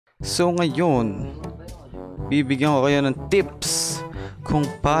So ngayon, bibigyan ko kayo ng tips kung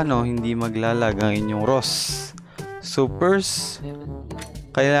paano hindi maglalag ang inyong ROS. So first,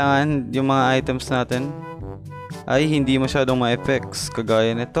 kailangan yung mga items natin ay hindi masyadong ma-effects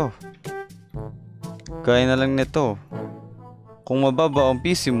kagaya nito. Gaya na lang nito. Kung mababa ang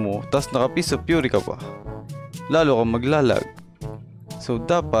PC mo, tas naka-piece of fury ka pa, lalo kang maglalag. So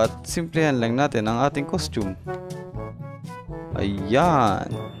dapat, simplihan lang natin ang ating costume. Ayan.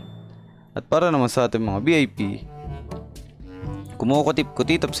 At para naman sa ating mga VIP,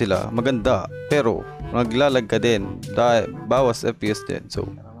 kumukutip-kutitap sila, maganda, pero naglalag ka din dahil bawas FPS din. So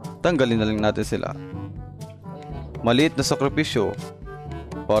tanggalin na lang natin sila. Maliit na sakripisyo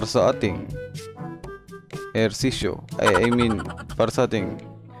para sa ating ehersisyo, para sa ating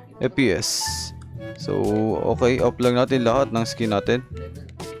FPS. So okay, off lang natin lahat ng skin natin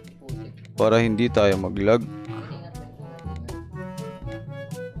para hindi tayo maglag.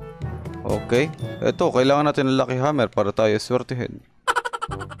 Okay, eto, kailangan natin ng lucky hammer para tayo swertihin.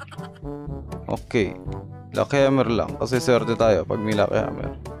 Okay, lucky hammer lang kasi swerte tayo pag may lucky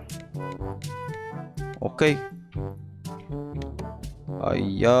hammer. Okay.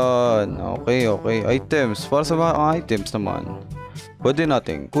 Ayan, okay. Items, para sa mga items naman, pwede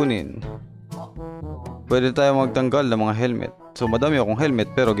natin kunin. Pwede tayo magtanggal ng mga helmet. So madami akong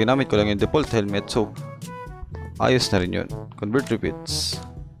helmet pero ginamit ko lang yung default helmet. So ayos na rin yun. Convert repeats.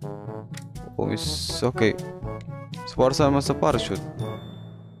 Okay. So para sa naman sa parachute,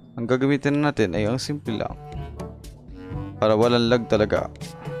 ang gagamitin natin ay ang simple lang para walang lag talaga.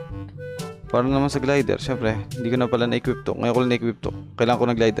 Para naman sa glider, syempre hindi ko na pala na-equip to. Ngayon ko lang na-equip to. Kailangan ko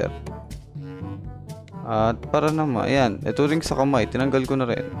ng glider. At para naman, ayan, ito ring sa kamay, tinanggal ko na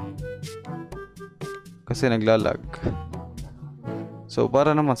rin kasi naglalag. So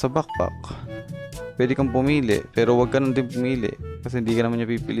para naman sa backpack, pwede kang pumili pero wag ka nang din pumili kasi hindi ka naman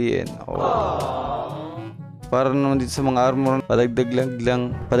niya pipiliin. Para naman dito sa mga armor, padagdag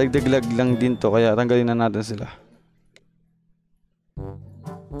lang din to, kaya tanggalin na natin sila.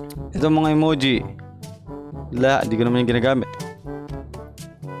 Ito mga emoji, hindi ko naman yung ginagamit.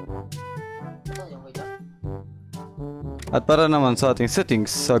 At para naman sa ating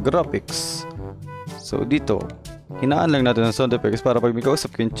settings sa graphics, so dito hinaan lang natin ang sound effects para pag may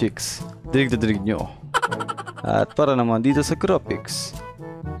kausap yung chicks, dirig nyo. At para naman dito sa graphics,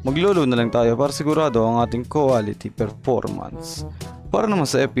 maglolo na lang tayo para sigurado ang ating quality performance. Para naman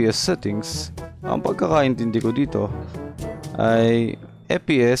sa FPS settings, ang pagkakaintindi ko dito ay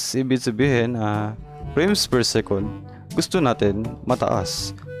FPS, ibig sabihin frames per second, gusto natin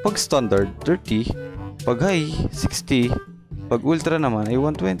mataas. Pag standard 30, pag high 60, pag ultra naman ay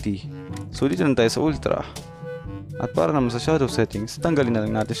 120. So dito na tayo sa ultra. At para naman sa shadow settings, tanggalin na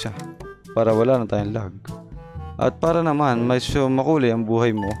lang natin siya para wala na tayong lag. At para naman medyo makulay ang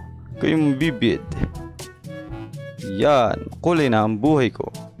buhay mo, kayong bibid. Yan, kulay na ang buhay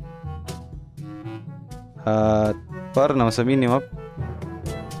ko. At para naman sa minimap,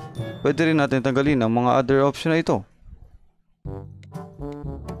 pwede rin natin tanggalin ang mga other option na ito.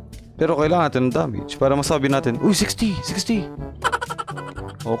 Pero kailangan natin ng damage para masabi natin, uy, 60.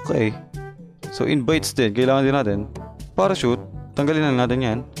 Okay. So invites din, kailangan din natin. Parachute, tanggalin na natin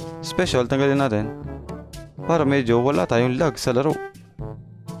yan. Special, tanggalin natin para medyo wala tayong lag sa laro.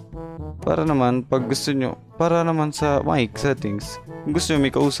 Para naman pag gusto nyo, para naman sa mic settings, kung gusto nyo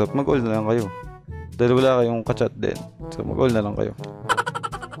may kausap, mag-all na lang kayo dahil wala kayong ka-chat din. So mag-all na lang kayo.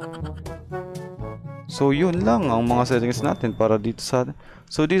 So yun lang ang mga settings natin para dito sa atin.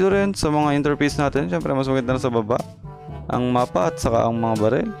 So dito rin sa mga interface natin, syempre mas maganda na sa baba ang mapa at saka ang mga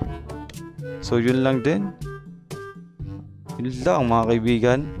barrel. So yun lang din. Yun lang mga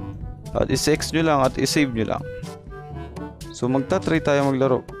kaibigan. At is-ex nyo lang at is-save nyo lang. So magta-try tayo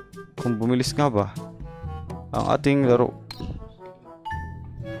maglaro kung bumilis nga ba ang ating laro.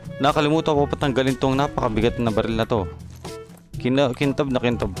 Nakalimutan ko patanggalin tong napakabigat na baril na to.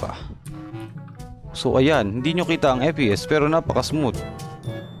 Kintab pa. So ayan, hindi nyo kita ang FPS pero napaka-smooth.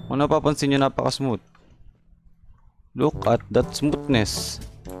 Kung napapansin nyo, napaka-smooth. Look at that smoothness.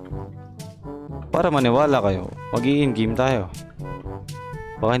 Para maniwala kayo, mag-i-in-game tayo.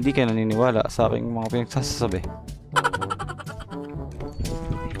 Baka hindi kayo naniniwala sa aking mga pinagsasabi.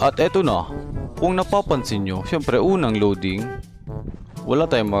 At eto na, kung napapansin nyo, syempre unang loading, wala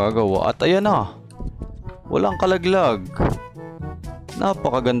tayong magagawa. At ayan na, walang kalaglag.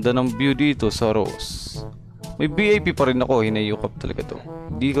 Napakaganda ng view dito sa ROS. May VIP pa rin ako, hinayukap talaga to.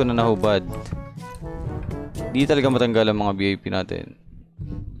 Hindi ko na nahubad. Hindi talaga matanggal ang mga VIP natin.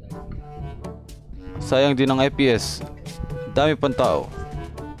 Sayang din ang FPS. Dami pang tao.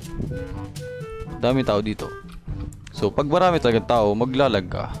 Dami tao dito. So pag marami talagang tao, maglalag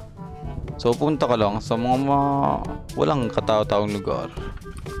ka. So punta ka lang sa mga walang katao-taong lugar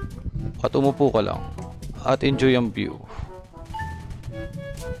at umupo ka lang at enjoy ang view.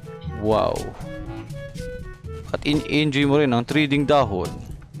 Wow. At enjoy mo rin ang 3D dahon.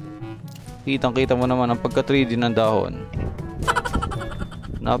 Kitang-kita mo naman ang pagka 3D ng dahon.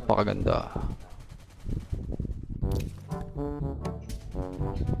 Napakaganda.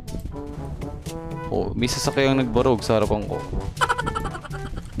 Oh, may sasakyang nagbarog sa harapan ko.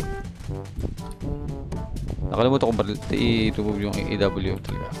 Nakalimutan ko ba i-remove yung AW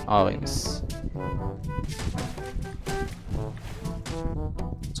talaga. Okay, miss.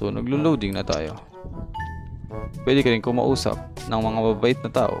 So, naglo-loading na tayo. Pwede ka rin kumausap ng mga mababait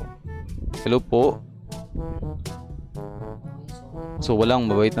na tao. Hello po. So, walang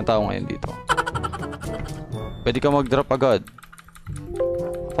mababait na tao ngayon dito. Pwede ka mag-drop agad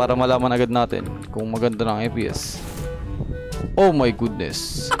para malaman agad natin kung maganda ng FPS. Oh my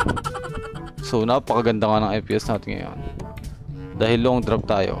goodness. So, napakaganda nga ng FPS natin ngayon. Dahil long drop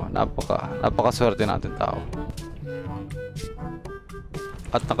tayo. Napakaswerte natin tao.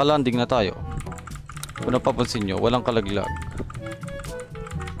 At nakalanding na tayo. Kung napapansin nyo, walang kalaglag.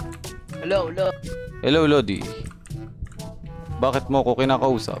 Hello. Hello, Lodi. Bakit mo ako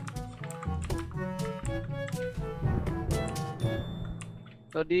kinakausap?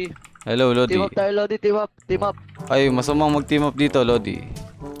 Lodi. Hello, Lodi. Team up tayo, Lodi. Team up. Ay, masamang mag-team up dito, Lodi.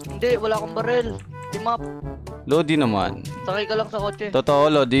 Hindi, wala akong barel. Team up. Lodi naman. Sakay ka lang sa kotse. Totoo,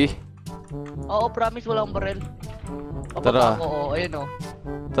 Lodi. Oo, promise wala akong barel. Tara. Ako, oo, ayun o.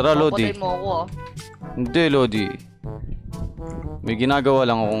 Tara, Lodi. Papatayin mo ako, ah. Hindi, Lodi. May ginagawa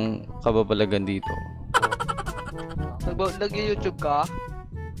lang akong kababalagan dito. Nag-YouTube ka?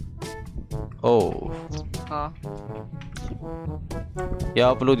 Oh. Ha?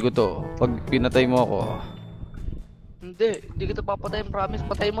 I-upload ko to. Pag pinatay mo ako. Hindi kita papatayin, promise.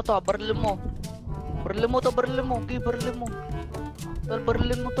 Patayin mo to, barilin mo. Barilin mo to. Okay, barilin mo. Dahil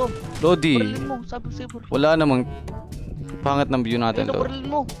barilin mo to. Lodi. Barilin mo, sabi ko sa'yo. Wala namang pangat ng view natin, Ayun, Lodi. barilin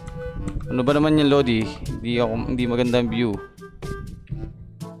mo. Ano ba naman yan, Lodi? Hindi maganda ang view.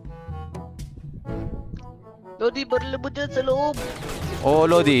 Lodi, barilin mo dyan sa loob. Oo,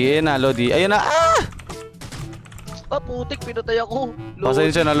 Lodi. Ayan na, Lodi. Ayan na. Ah! Putik, pinatay ako. Lodi,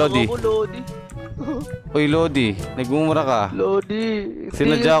 Pasensya na, Lodi. ako, Lodi. Uy, Lodi. Nagmumura ka. Lodi.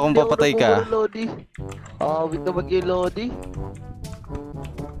 Sinadya akong Hindi ako papatay ka. nabubura, Lodi. Wait naman kayo, Lodi.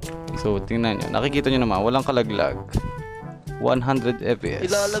 So, tingnan nyo. Nakikita nyo naman. Walang kalaglag. 100 FPS.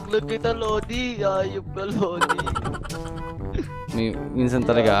 Ilalaglag kita, Lodi. Ayop ka, Lodi. Minsan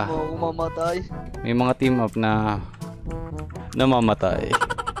talaga. Ayaw mo ako mamatay. May mga team up na namamatay.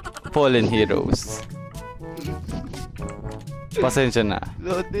 Fallen heroes. Pasensya na.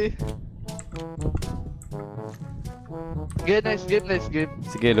 Lodi. Nice game.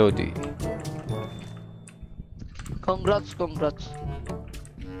 Sige, Lodi. Congrats.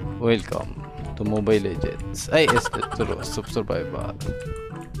 Welcome to Mobile Legends. Ay, to ROS Survival.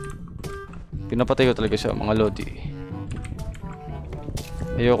 Pinapatay ko talaga siya, mga Lodi.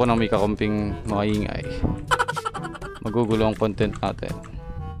 Ayoko nang may kakumping maingay. Magugulo ang content natin.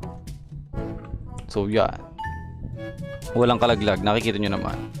 So, yan. Walang kalaglag, nakikita nyo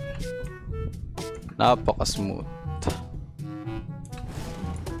naman. Napaka-smooth.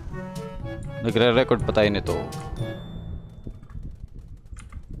 Nagre-record pa tayo nito.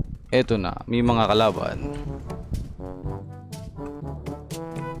 Eto na, may mga kalaban.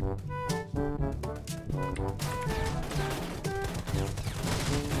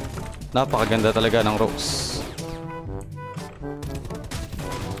 Napakaganda talaga ng ROS.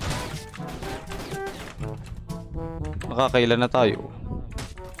 Nakakailan na tayo.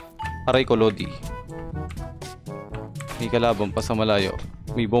 Aray ko, Lodi. May kalaban pa sa malayo.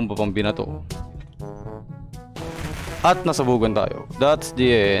 May bomba pang binato. At nasabugan tayo. That's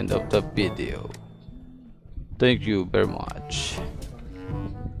the end of the video. Thank you very much.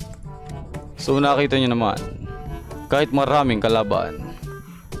 So nakita nyo naman, kahit maraming kalaban,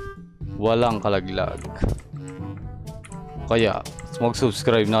 walang kalaglag. Kaya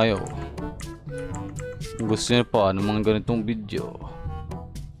mag-subscribe na kayo kung gusto nyo pa ng mga ganitong video.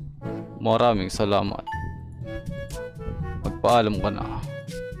 Maraming salamat. Magpaalam ka na.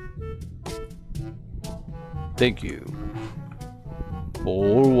 Thank you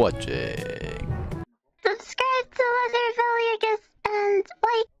for watching.